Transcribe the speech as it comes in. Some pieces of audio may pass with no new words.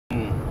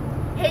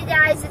Hey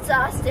guys, it's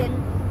Austin,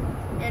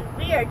 and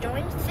we are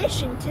going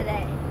fishing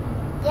today.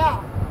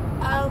 Yeah,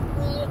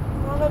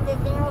 one of the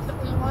things that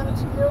we wanted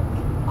to do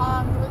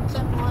on the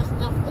weekend was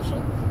go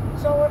fishing.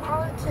 So we're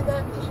on to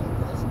the fishing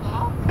place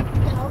now,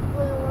 and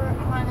hopefully we're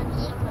going to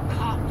be able to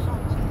catch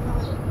something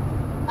really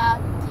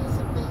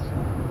decently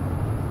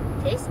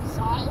tasty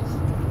size.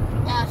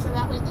 Yeah, so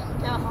that we can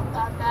go help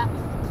out back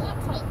to the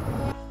campsite.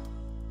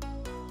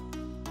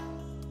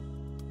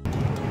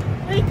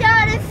 We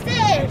got a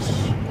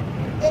fish!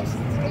 It's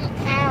 3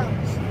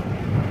 pounds,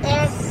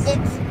 and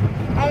it's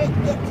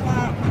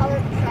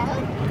colored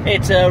trout.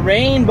 It's a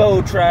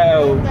rainbow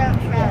trout.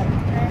 And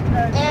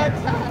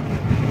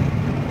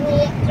we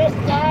just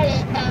got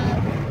it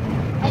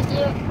a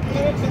few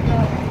minutes ago.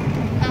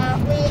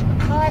 We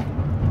caught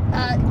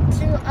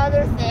 2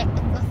 other fish,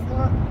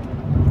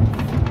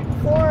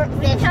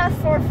 We have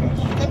 4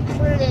 fish,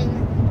 including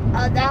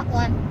that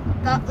one,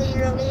 but we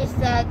released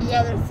the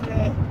other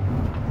 3,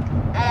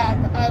 and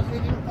we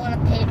didn't want to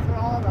pay for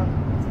all of them.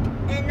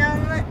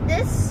 and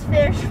this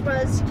fish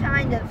was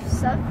kind of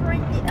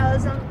suffering.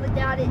 We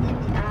got it in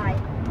the eye.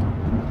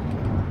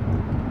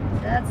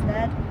 So that's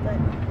that, but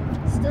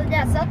still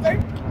got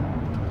something.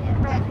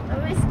 Yeah,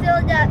 but we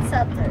still got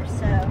something,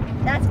 so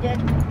that's good.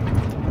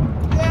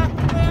 Yeah,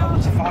 Oh,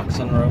 there's a fox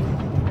on the road.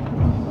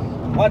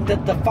 What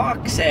did the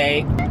fox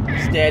say?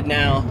 It's dead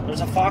now.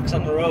 There's a fox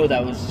on the road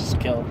that was just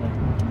killed.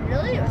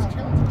 Really? It was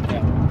killed?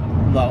 Yeah.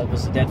 Well, it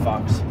was a dead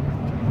fox.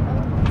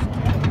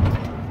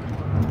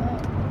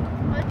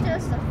 What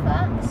does the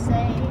fox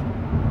say?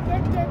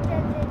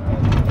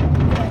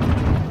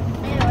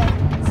 Anyway,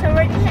 so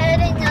we're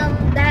heading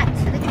back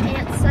to the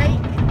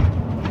campsite,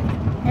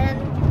 and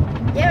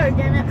yeah, we're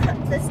gonna cook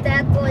this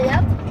bad boy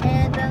up,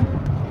 and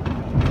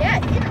yeah,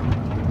 you know.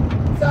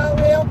 so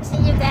we'll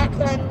see you back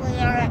when we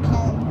are at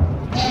home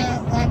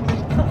and when we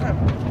cook them.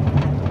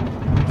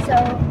 So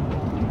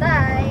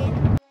bye.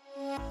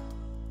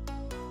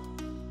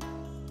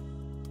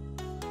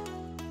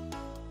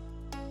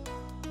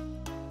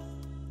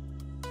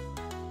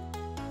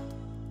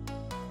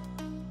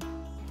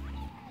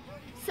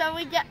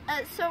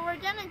 So we're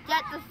gonna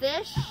get the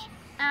fish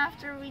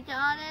after we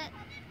got it.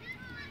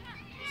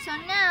 So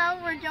now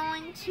we're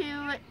going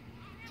to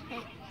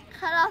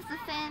cut off the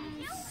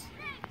fins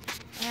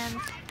and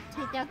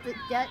take out the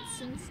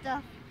guts and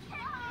stuff.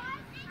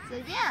 So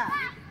yeah,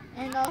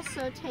 and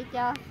also take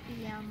out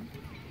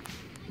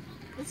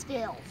the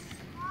scales.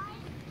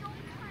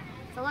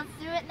 So let's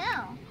do it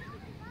now.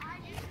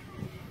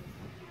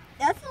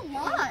 That's a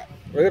lot.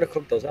 We're gonna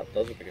cook those up.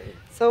 Those are good.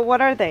 So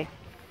what are they?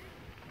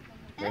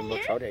 Rainbow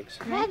trout eggs.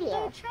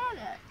 Rainbow trout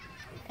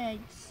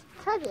eggs.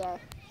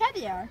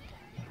 Caviar.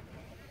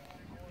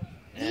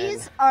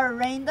 These are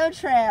rainbow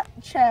trout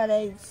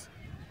eggs,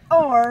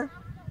 or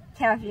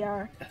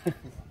caviar.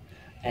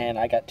 And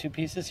I got 2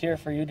 pieces here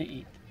for you to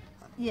eat.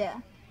 Yeah.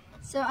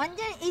 So I'm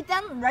gonna eat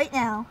them right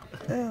now.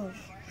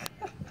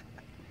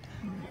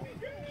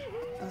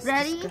 That's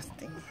Ready?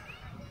 disgusting.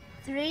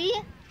 3,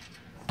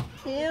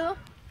 2,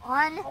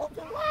 1.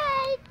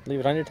 Leave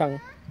it on your tongue.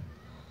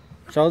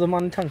 Show them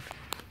on the tongue.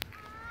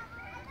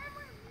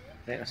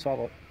 Yeah,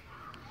 swallow it.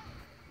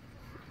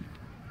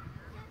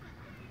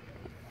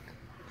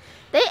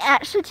 They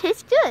actually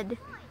taste good.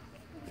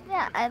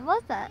 Yeah, I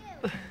love that.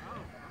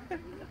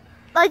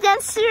 Like, I'm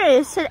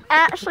serious. It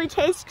actually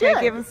tastes good.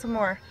 Okay, give him some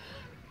more.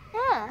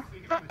 Yeah.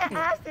 But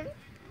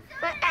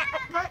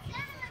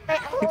a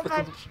whole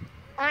bunch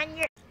on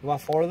your... You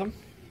want 4 of them?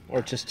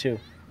 Or just 2?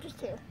 Just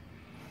 2.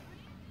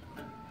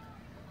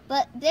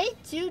 But they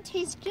do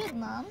taste good,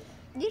 Mom.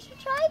 You should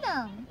try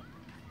them.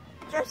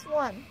 Just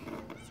 1.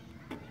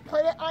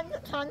 Put it on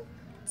your tongue.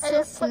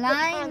 So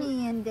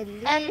slimy and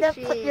delicious. And then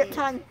put your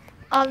tongue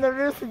on the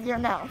roof of your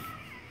mouth.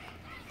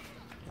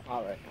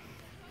 Alright.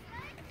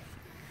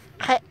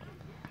 Okay.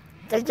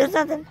 There's just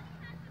nothing.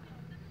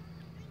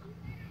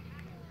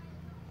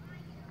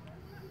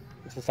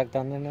 Is it stuck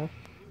down there now?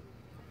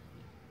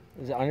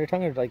 Is it on your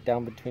tongue or like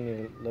down between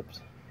your lips?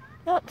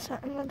 No, it's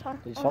not in my tongue.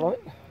 Did you swallow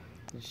it?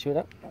 Did you chew it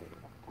up?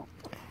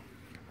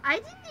 I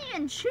didn't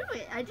even chew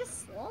it. I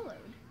just swallowed.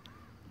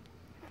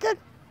 Good.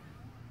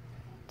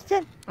 It's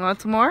good.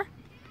 Want some more?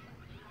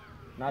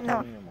 Not No.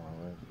 anymore.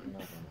 We're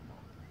not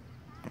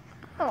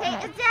Oh, Hey,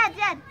 okay. Dad,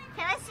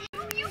 can I see?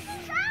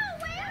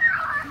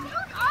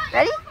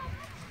 Ready?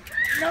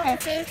 No,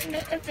 it's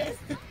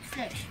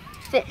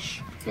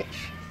fish. Fish.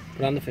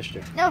 Put on the fish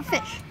there. No,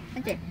 fish.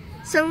 Okay.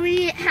 So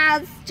we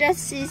have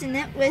just seasoned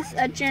it with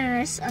a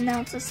generous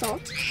amount of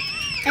salt.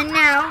 And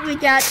now we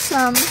got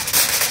some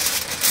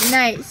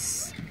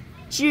nice,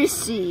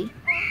 juicy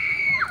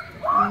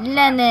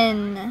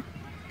lemon.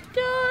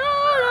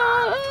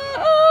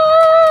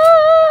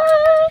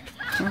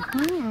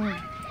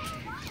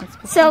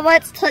 So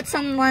let's put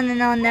some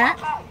lemon on that.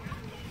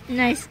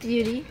 Nice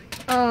beauty.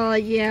 Oh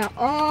yeah,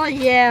 oh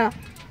yeah.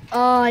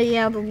 Oh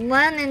yeah, the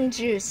lemon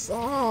juice.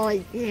 Oh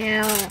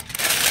yeah.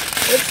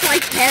 It's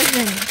like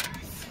heaven.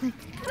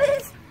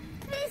 Please,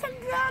 I'm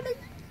drowning.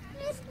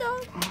 Please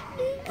don't.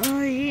 Please.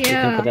 Oh You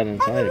can put yeah. that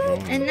inside if you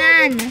want. And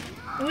then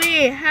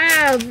we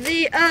have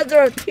the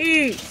other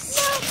piece.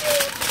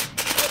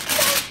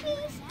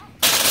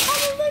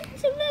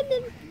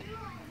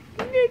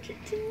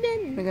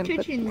 We're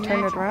gonna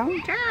turn it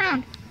around. Turn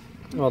around.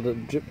 Well, it'll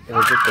drip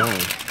down.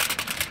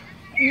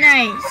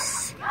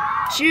 Nice,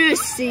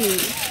 juicy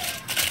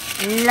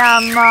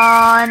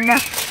lemon.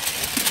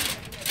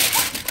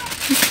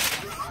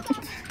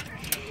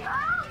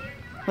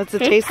 What's it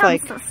taste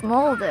like?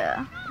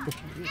 Smolder.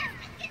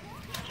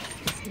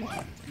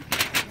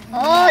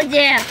 Oh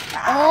yeah,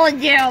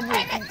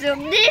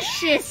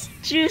 delicious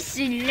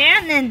juicy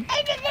lemon.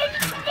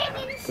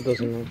 Put those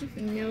in there.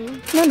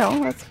 No.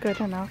 No, that's good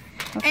enough.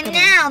 That's And good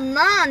now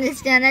Mom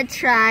is gonna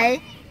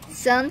try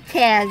some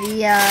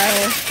caviar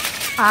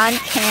on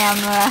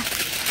camera.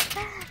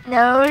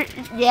 No,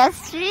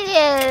 yes she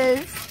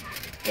is.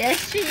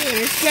 Yes she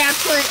is. Yeah,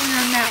 put it in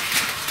her mouth.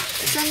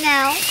 So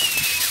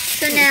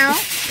now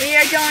we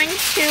are going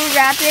to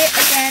wrap it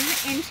again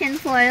in tin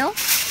foil.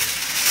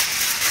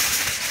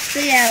 So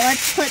yeah,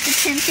 let's put the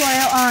tin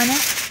foil on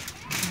it.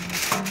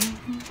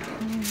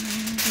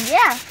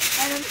 Yeah.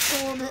 And then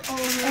fold it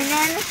over. And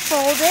then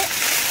fold it.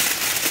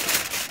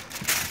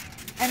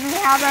 And we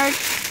have our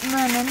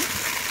lemon.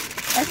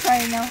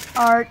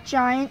 Our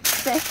giant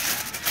fish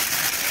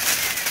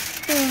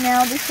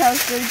female, because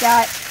we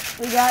got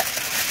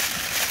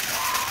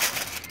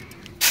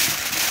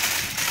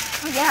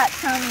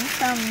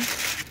some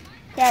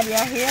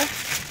caviar here.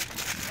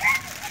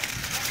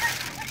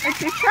 Which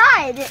we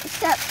tried,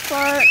 except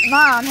for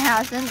Mom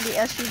hasn't,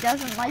 because she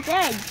doesn't like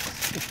eggs.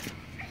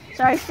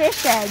 Sorry,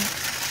 fish eggs.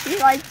 She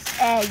likes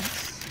eggs,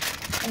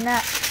 and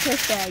not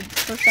fish eggs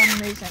for some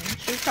reason.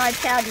 She tried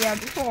caviar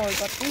before,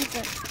 but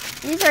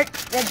these are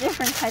a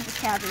different type of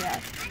caviar.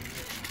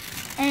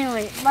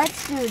 Anyway,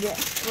 let's do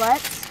this.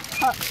 Let's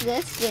cut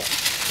this dish.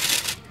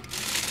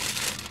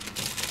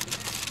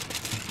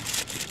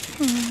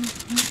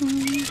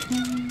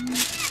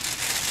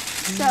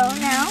 So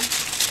now,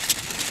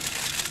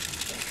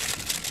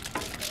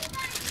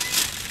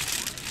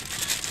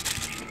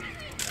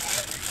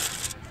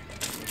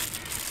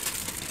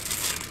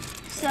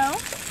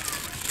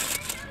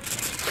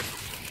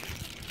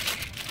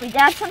 we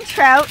got some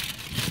trout.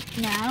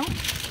 Now,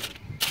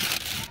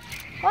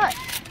 what?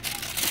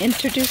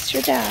 Introduce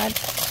your dad.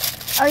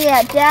 Oh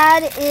yeah,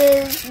 Dad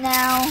is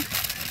now.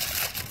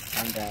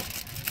 I'm dead.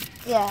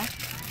 Yeah.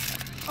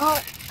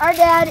 Well, our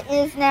dad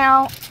is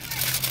now,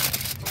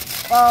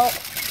 well,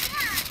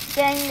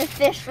 getting the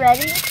fish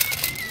ready.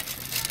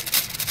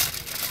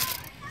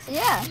 So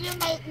yeah. You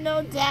might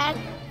know Dad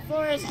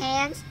for his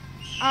hands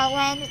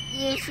when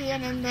you see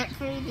him in the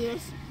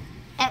previous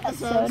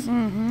episodes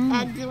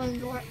and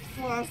doing work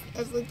for us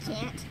as we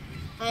can't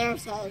by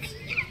ourselves.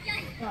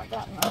 Not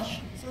that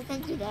much. So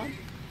thank you, Dad.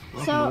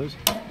 So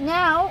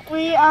now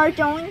we are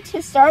going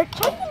to start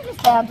cooking this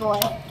bad boy.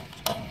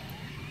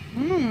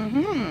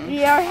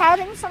 We are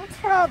having some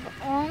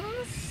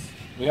problems.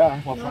 Yeah,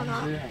 what No,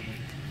 problems no. do you have?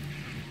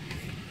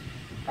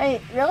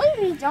 Wait,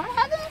 really? We don't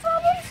have any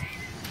problems?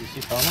 You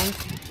see problems?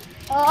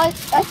 Well, I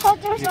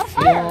thought there was You no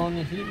feel fire. on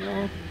the heat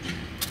now?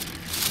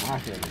 I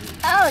feel the heat.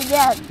 Oh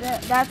yeah,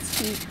 that's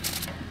heat.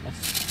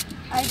 That's-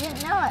 I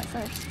didn't know at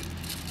first.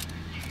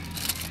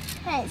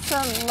 Hey, so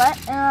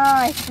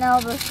I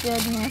smell this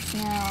goodness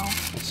now.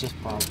 It's just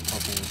popping.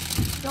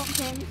 Don't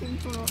say anything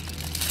for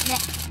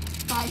next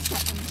 5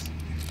 seconds.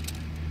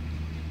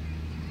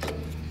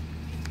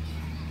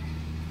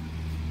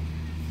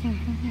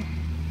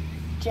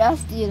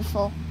 Just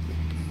beautiful.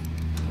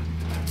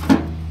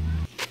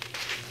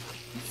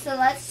 So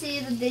let's see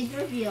the big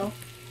reveal.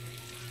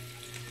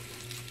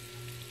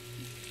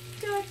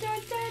 Da, da,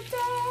 da,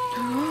 da.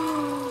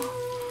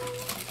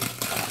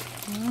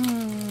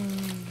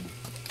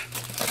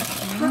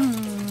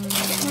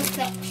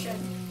 Perfection.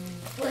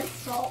 With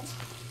salt,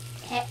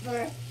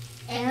 pepper,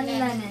 And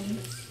lemon.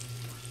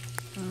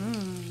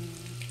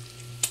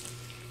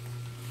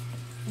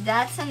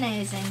 That's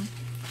amazing.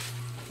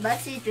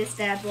 Let's eat this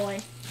bad boy.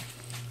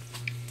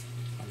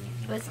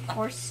 With, of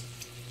course,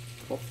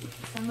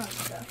 some other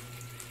stuff.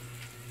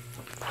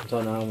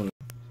 So now when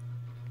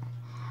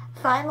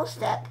Final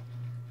step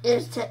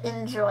is to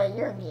enjoy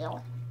your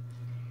meal.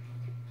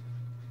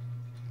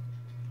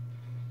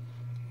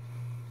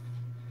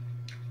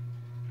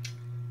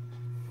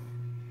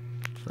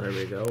 so there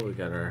we go. We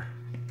got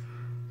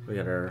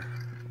our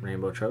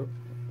rainbow trout.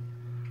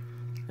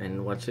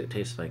 And what's it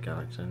taste like,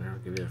 Alexander? I'll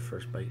give you the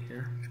first bite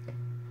here.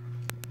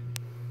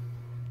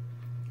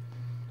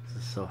 This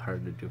is so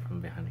hard to do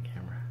from behind the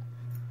camera.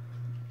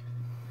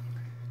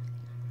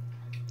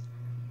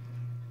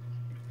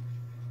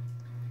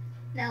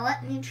 Now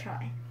let me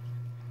try.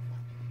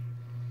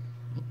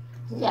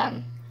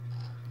 Yum.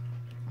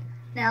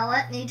 Now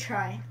let me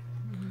try.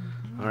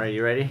 Alright,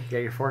 you ready? You got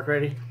your fork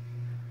ready?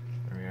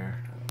 There we are.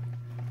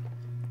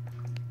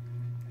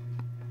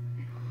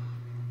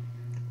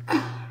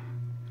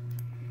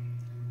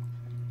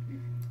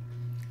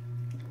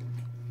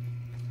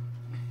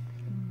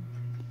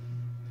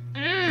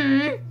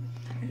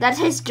 That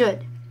tastes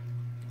good.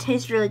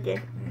 Tastes really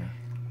good.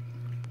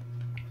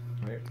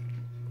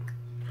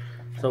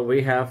 So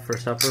we have for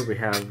supper, we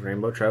have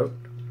rainbow trout.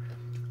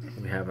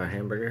 We have a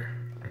hamburger.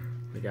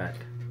 We got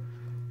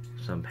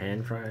some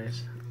pan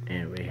fries,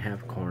 and we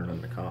have corn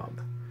on the cob.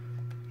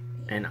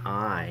 And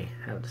I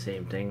have the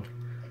same thing,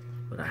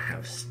 but I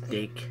have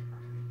steak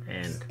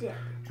and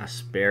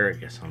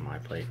asparagus on my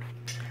plate.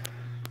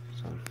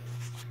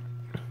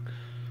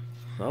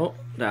 So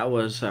that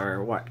was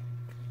our what?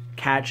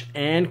 Catch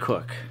and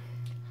cook.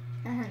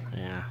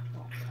 Yeah.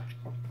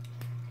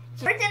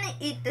 So we're gonna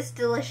eat this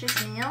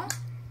delicious meal,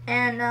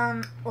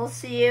 and we'll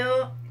see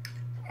you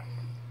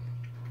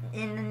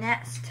in the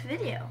next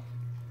video.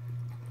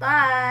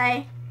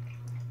 Bye.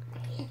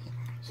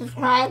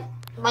 Subscribe,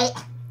 like,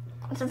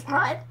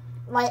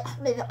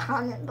 leave a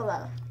comment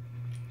below.